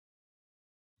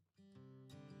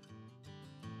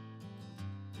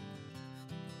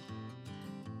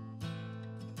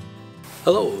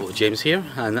Hello, James here,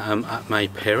 and I'm at my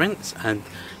parents', and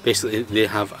basically they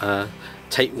have a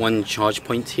Type 1 charge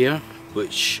point here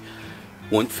which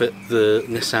won't fit the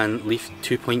Nissan Leaf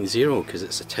 2.0 because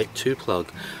it's a Type 2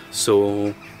 plug.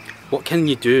 So what can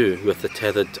you do with the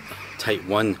tethered Type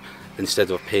 1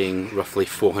 instead of paying roughly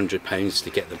 £400 to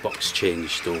get the box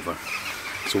changed over?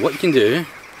 So what you can do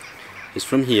is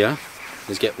from here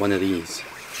is get one of these.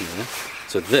 Yeah?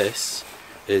 So this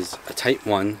is a Type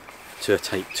 1 to a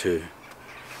Type 2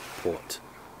 port.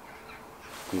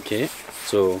 Okay,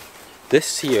 so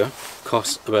this here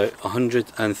costs about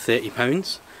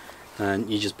 £130, and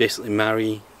you just basically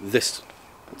marry this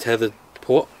tethered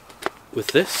port with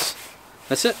this.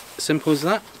 That's it, simple as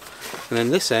that. And then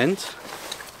this end,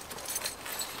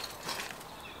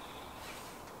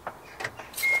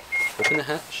 open the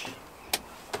hatch,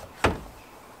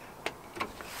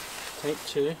 Type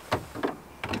 2,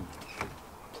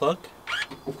 plug,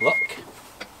 lock,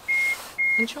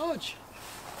 and charge.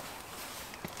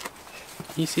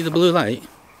 You see the blue light?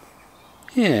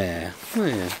 Yeah, oh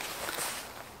yeah.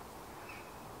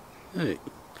 Right,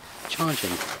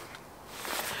 charging.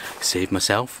 Saved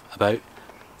myself about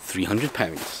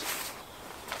 £300.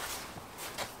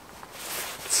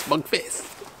 Smug face.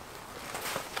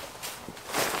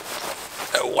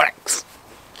 It works.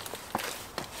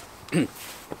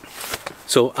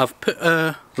 So I've put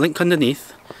a link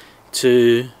underneath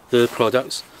to the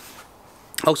products.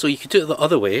 Also, you could do it the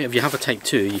other way. If you have a Type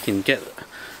 2, you can get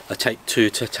a Type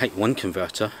 2 to a Type 1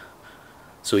 converter.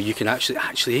 So you can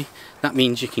actually that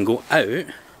means you can go out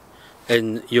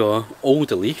in your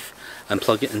older Leaf and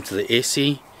plug it into the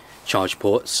AC charge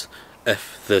ports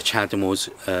if the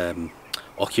CHAdeMO's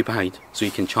occupied. So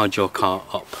you can charge your car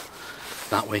up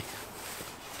that way.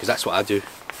 Because that's what I do.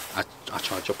 I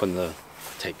charge up on the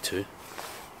Type 2.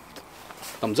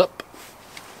 Thumbs up.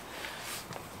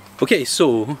 Okay,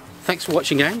 so thanks for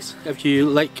watching, guys. If you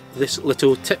like this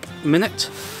little tip minute,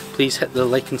 please hit the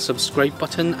like and subscribe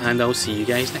button, and I'll see you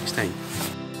guys next time.